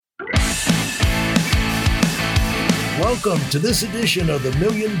Welcome to this edition of the $1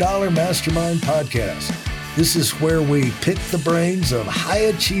 Million Mastermind Podcast. This is where we pick the brains of high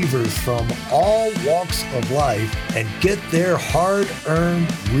achievers from all walks of life and get their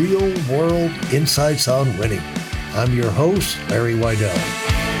hard-earned, real-world insights on winning. I'm your host, Larry Weidel.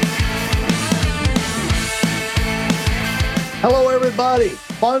 Hello, everybody.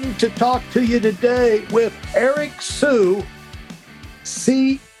 Fun to talk to you today with Eric Siu,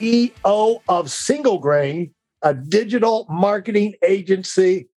 CEO of Single Grain, a digital marketing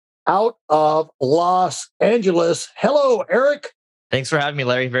agency out of Los Angeles. Hello, Eric. Thanks for having me,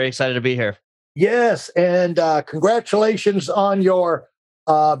 Larry. Very excited to be here. Yes, and congratulations on your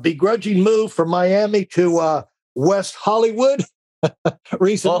begrudging move from Miami to West Hollywood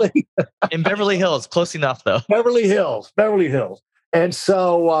recently. Well, in Beverly Hills, close enough, though. Beverly Hills. And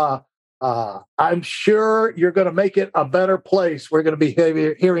so I'm sure you're going to make it a better place. We're going to be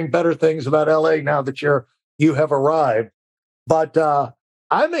hearing better things about LA now that you have arrived. But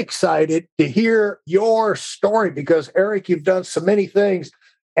I'm excited to hear your story because, Eric, you've done so many things.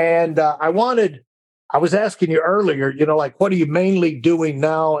 And I was asking you earlier, what are you mainly doing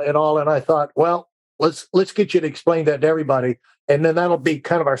now and all? And I thought, well, let's get you to explain that to everybody. And then that'll be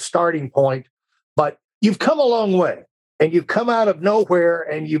kind of our starting point. But you've come a long way and you've come out of nowhere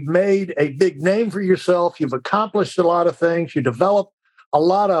and you've made a big name for yourself. You've accomplished a lot of things. You developed a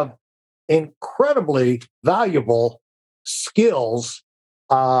lot of incredibly valuable skills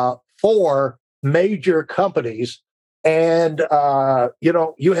for major companies. And,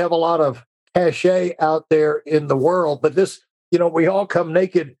 you have a lot of cachet out there in the world, but this, we all come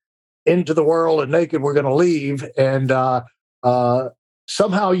naked into the world and naked we're going to leave. And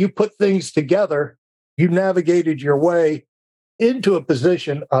somehow you put things together, you navigated your way into a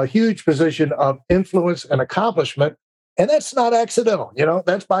huge position of influence and accomplishment. And that's not accidental,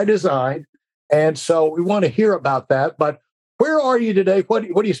 that's by design. And so we want to hear about that. But where are you today? What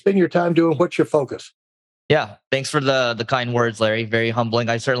do you spend your time doing? What's your focus? Yeah, thanks for the kind words, Larry. Very humbling.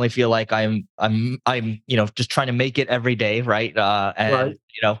 I certainly feel like I'm just trying to make it every day, right?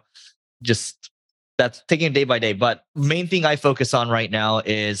 Just that's taking it day by day. But main thing I focus on right now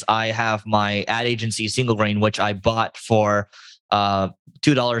is I have my ad agency, Single Grain, which I bought for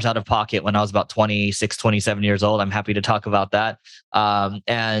 $2 out of pocket when I was about 26, 27 years old. I'm happy to talk about that. 2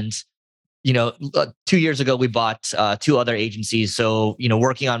 years ago, we bought two other agencies. So,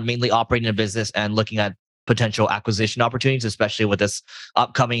 working on mainly operating a business and looking at potential acquisition opportunities, especially with this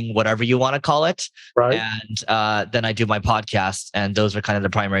upcoming, whatever you want to call it. Right. And then I do my podcast, and those are kind of the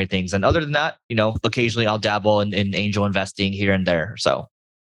primary things. And other than that, occasionally I'll dabble in angel investing here and there. So.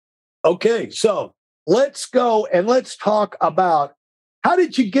 Okay. So let's go and let's talk about how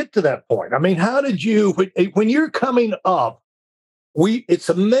did you get to that point? I mean, how did you, when you're coming up, it's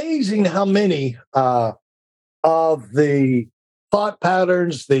amazing how many of the thought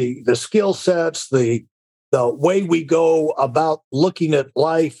patterns, the skill sets, the way we go about looking at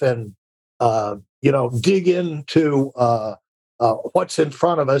life and dig into what's in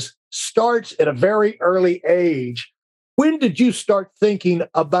front of us starts at a very early age. When did you start thinking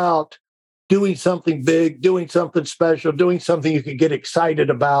about doing something big, doing something special, doing something you could get excited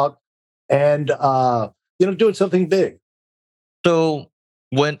about, and doing something big? So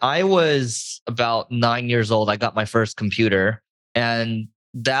when I was about 9 years old, I got my first computer, and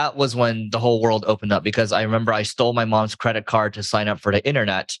that was when the whole world opened up, because I remember I stole my mom's credit card to sign up for the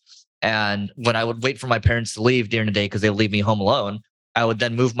internet. And when I would wait for my parents to leave during the day because they would leave me home alone, I would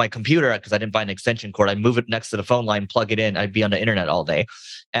then move my computer because I didn't buy an extension cord. I'd move it next to the phone line, plug it in. I'd be on the internet all day.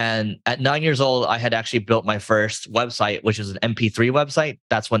 And at 9 years old, I had actually built my first website, which is an MP3 website.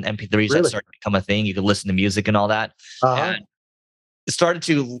 That's when MP3s had started to become a thing. You could listen to music and all that. And started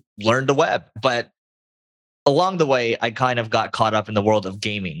to learn the web. But along the way, I kind of got caught up in the world of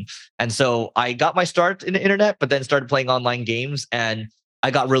gaming. And so I got my start in the internet, but then started playing online games, and I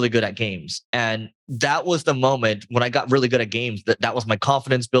got really good at games. And that was the moment when I got really good at games. That was my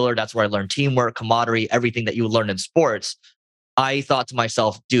confidence builder. That's where I learned teamwork, camaraderie, everything that you would learn in sports. I thought to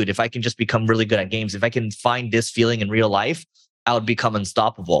myself, dude, if I can just become really good at games, if I can find this feeling in real life, I would become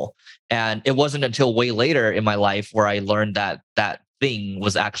unstoppable. And it wasn't until way later in my life where I learned that that thing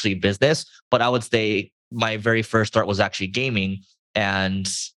was actually business. But I would say my very first start was actually gaming. And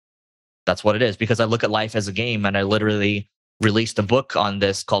that's what it is, because I look at life as a game, and I literally released a book on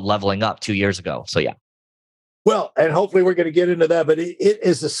this called Leveling Up 2 years ago. So yeah. Well, and hopefully we're going to get into that. But it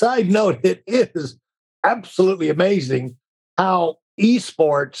is a side note. It is absolutely amazing how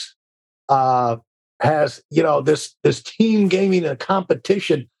esports has, this team gaming and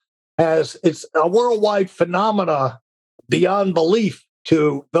competition it's a worldwide phenomena beyond belief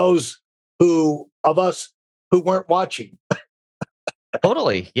to those of us who weren't watching.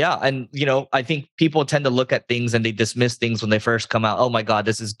 Totally. Yeah. And, I think people tend to look at things and they dismiss things when they first come out. Oh my God,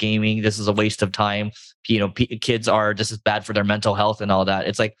 this is gaming. This is a waste of time. Kids this is bad for their mental health and all that.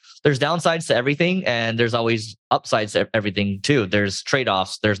 It's like there's downsides to everything and there's always upsides to everything too. There's trade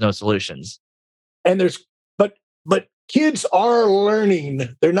offs, there's no solutions. And but kids are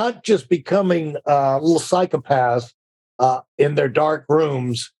learning. They're not just becoming little psychopaths in their dark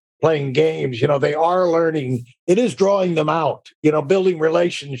rooms playing games. They are learning. It is drawing them out, building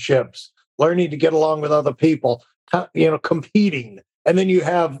relationships, learning to get along with other people, competing. And then you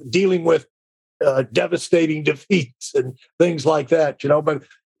have dealing with devastating defeats and things like that, but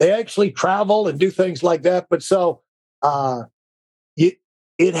they actually travel and do things like that. But so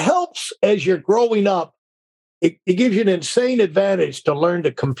it helps as you're growing up. It gives you an insane advantage to learn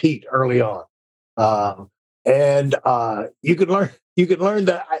to compete early on. And you can learn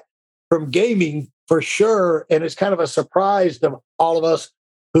that from gaming for sure. And it's kind of a surprise to all of us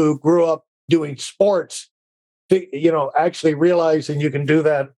who grew up doing sports, actually realizing you can do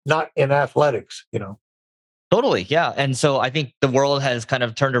that not in athletics. Totally. Yeah. And so I think the world has kind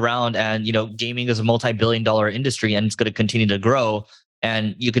of turned around and, gaming is a multi-billion-dollar industry and it's going to continue to grow.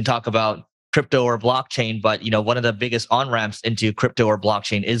 And you can talk about crypto or blockchain, but one of the biggest on-ramps into crypto or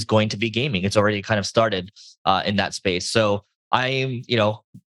blockchain is going to be gaming. It's already kind of started in that space. So I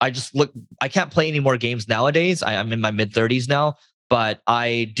can't play any more games nowadays. I'm in my mid-30s now, but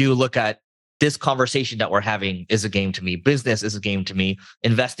I do look at this conversation that we're having is a game to me. Business is a game to me.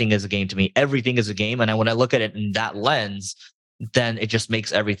 Investing is a game to me. Everything is a game. And when I look at it in that lens, then it just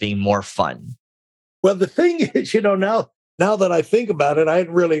makes everything more fun. Well, the thing is, now that I think about it, I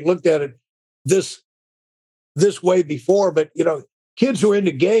hadn't really looked at it this way before, but kids who are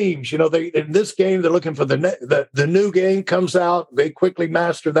into games, they in this game they're looking for the new game comes out, they quickly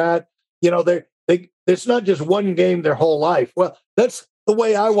master that. It's not just one game their whole life. Well, that's the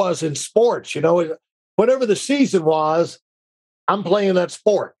way I was in sports. Whatever the season was, I'm playing that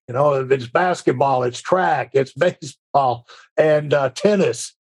sport. If it's basketball, it's track, it's baseball, and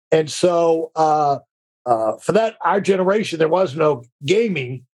tennis. And so for that, our generation, there was no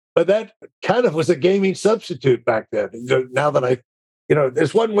gaming. But that kind of was a gaming substitute back then. Now that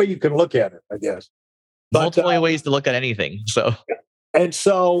there's one way you can look at it, I guess. But, multiple ways to look at anything. So, and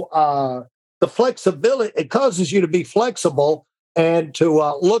so the flexibility, it causes you to be flexible and to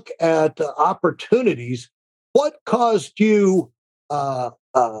look at opportunities. What caused you? What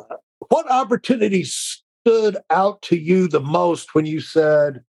opportunities stood out to you the most when you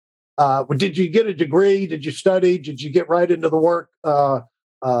said, "Did you get a degree? Did you study? Did you get right into the work?"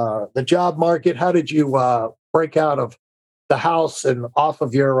 The job market? How did you break out of the house and off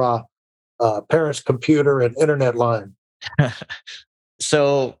of your parents' computer and internet line?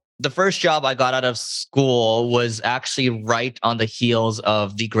 So the first job I got out of school was actually right on the heels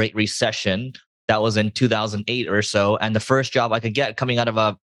of the Great Recession. That was in 2008 or so. And the first job I could get coming out of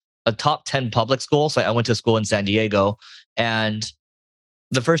a top 10 public school. So I went to school in San Diego, and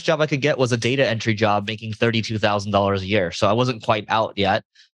the first job I could get was a data entry job making $32,000 a year. So I wasn't quite out yet.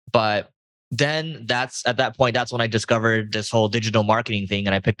 But then at that point, that's when I discovered this whole digital marketing thing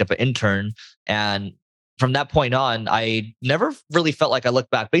and I picked up an intern. And from that point on, I never really felt like I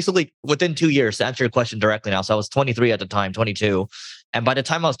looked back. Basically, within 2 years, to answer your question directly now. So I was 23 at the time, 22. And by the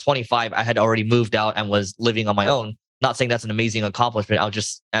time I was 25, I had already moved out and was living on my own. Not saying that's an amazing accomplishment. I was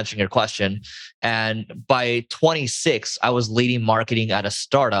just answering your question. And by 26, I was leading marketing at a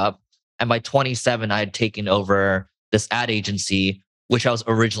startup. And by 27, I had taken over this ad agency, which I was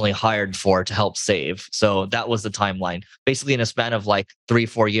originally hired for to help save. So that was the timeline. Basically, in a span of like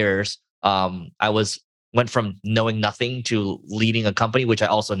 3-4 years, I went from knowing nothing to leading a company, which I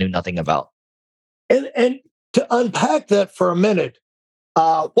also knew nothing about. And to unpack that for a minute,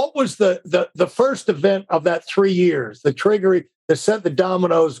 what was the first event of that 3 years, the trigger that set the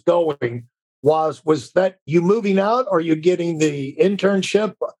dominoes going? Was that you moving out? Or you getting the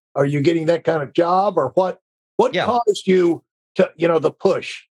internship? Are you getting that kind of job? Or what caused you to, the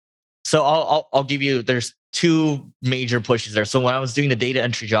push? So I'll give you, there's two major pushes there. So when I was doing the data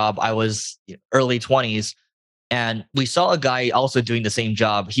entry job, I was early 20s, and we saw a guy also doing the same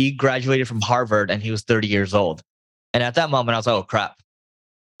job. He graduated from Harvard and he was 30 years old. And at that moment, I was like, oh crap.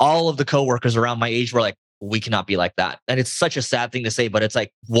 All of the coworkers around my age were like, we cannot be like that. And it's such a sad thing to say, but it's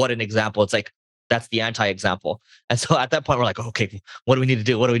like, what an example. It's like, that's the anti-example. And so at that point, we're like, okay, what do we need to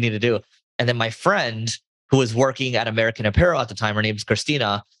do? What do we need to do? And then my friend who was working at American Apparel at the time, her name's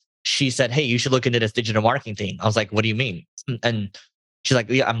Christina, she said, hey, you should look into this digital marketing thing. I was like, what do you mean? And she's like,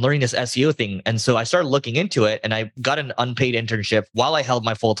 yeah, I'm learning this SEO thing. And so I started looking into it, and I got an unpaid internship while I held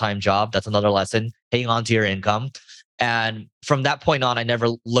my full-time job. That's another lesson, hang on to your income. And from that point on, I never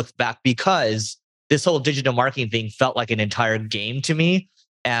looked back, because this whole digital marketing thing felt like an entire game to me.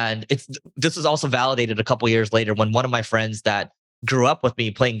 And this was also validated a couple years later when one of my friends that grew up with me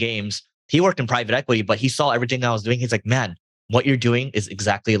playing games, he worked in private equity, but he saw everything I was doing. He's like, man, what you're doing is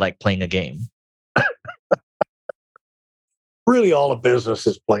exactly like playing a game. Really, all of business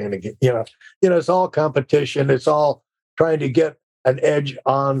is playing a game. It's all competition. It's all trying to get an edge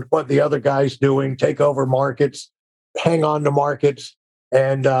on what the other guy's doing, take over markets, hang on to markets,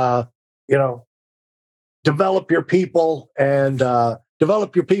 and develop your people and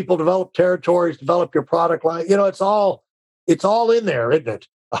develop territories, develop your product line. It's all in there, isn't it?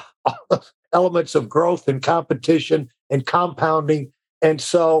 Elements of growth and competition and compounding. And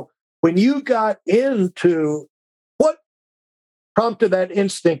so when you got into, what prompted that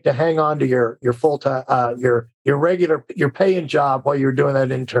instinct to hang on to your full-time, your paying job while you're doing that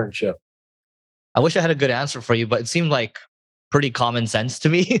internship? I wish I had a good answer for you, but it seemed like pretty common sense to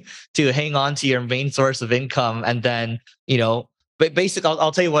me to hang on to your main source of income. And then, but basically,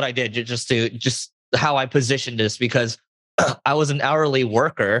 I'll tell you what I did, just how I positioned this, because I was an hourly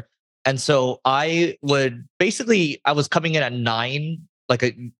worker. And so I was coming in at 9, like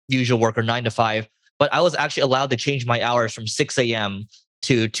a usual worker, 9 to 5, but I was actually allowed to change my hours from 6 a.m.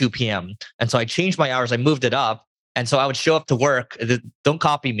 to 2 p.m. And so I changed my hours, I moved it up. And so I would show up to work. Don't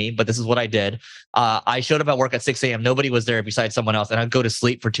copy me, but this is what I did. I showed up at work at 6 a.m. Nobody was there besides someone else. And I'd go to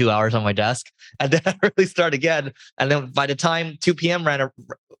sleep for 2 hours on my desk. And then I'd really start again. And then by the time 2 p.m.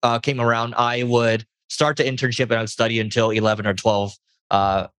 came around, I would start the internship and I would study until 11 or 12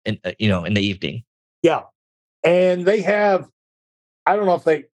 in the evening. Yeah. And they have, I don't know if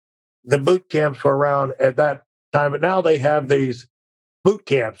the boot camps were around at that time, but now they have these boot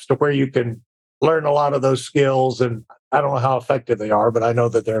camps to where you can learn a lot of those skills. And I don't know how effective they are, but I know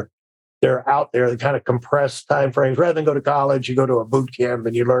that they're out there. They kind of compress time frames. Rather than go to college, you go to a boot camp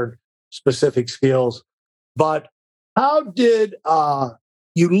and you learn specific skills. But how did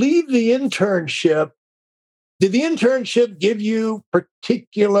you leave the internship? Did the internship give you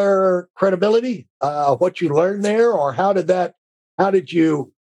particular credibility, what you learned there? Or how did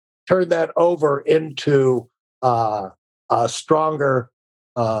you turn that over into a stronger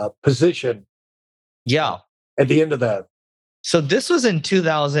position? Yeah. At the end of that. So this was in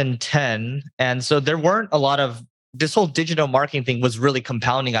 2010. And so there weren't a lot of, this whole digital marketing thing was really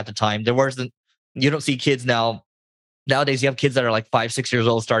compounding at the time. You don't see kids nowadays you have kids that are like 5, 6 years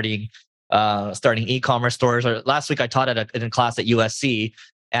old starting e-commerce stores. Or last week I taught in a class at USC,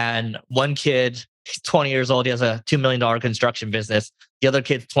 and one kid, he's 20 years old. He has a $2 million construction business. The other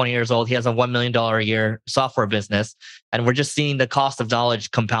kid's 20 years old. He has a $1 million a year software business. And we're just seeing the cost of knowledge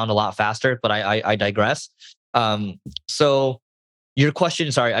compound a lot faster, but I digress. So your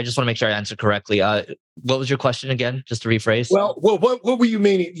question, sorry, I just want to make sure I answer correctly. What was your question again? Just to rephrase. Well, what were you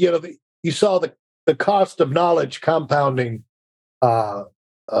meaning? You saw the cost of knowledge compounding more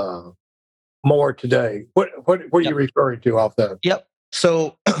today. What were you referring to off that? Yep.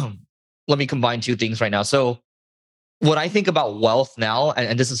 So let me combine two things right now. So when I think about wealth now,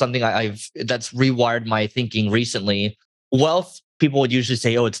 and this is something that's rewired my thinking recently, wealth, people would usually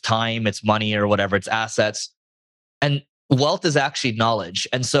say, oh, it's time, it's money, or whatever, it's assets. And wealth is actually knowledge.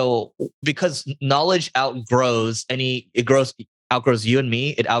 And so because knowledge outgrows you and me,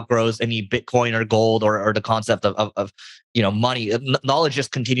 it outgrows any Bitcoin or gold or the concept of money. Knowledge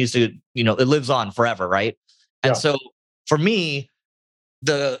just continues to, it lives on forever, right? And so for me,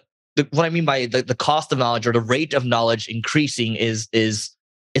 what I mean by the cost of knowledge or the rate of knowledge increasing is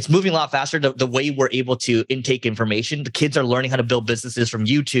it's moving a lot faster. The way we're able to intake information, the kids are learning how to build businesses from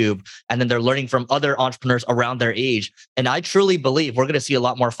YouTube, and then they're learning from other entrepreneurs around their age. And I truly believe we're going to see a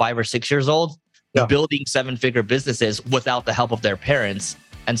lot more 5 or 6 years old building 7-figure businesses without the help of their parents.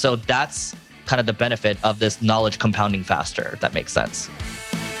 And so that's kind of the benefit of this knowledge compounding faster, if that makes sense.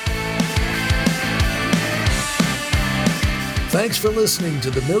 Thanks for listening to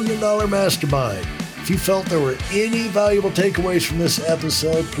the $1 Million Mastermind. If you felt there were any valuable takeaways from this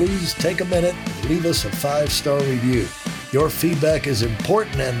episode, please take a minute and leave us a 5-star review. Your feedback is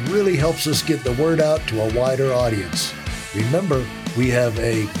important and really helps us get the word out to a wider audience. Remember, we have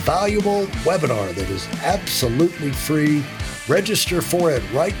a valuable webinar that is absolutely free. Register for it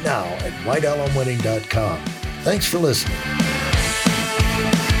right now at whitealumwinning.com. Thanks for listening.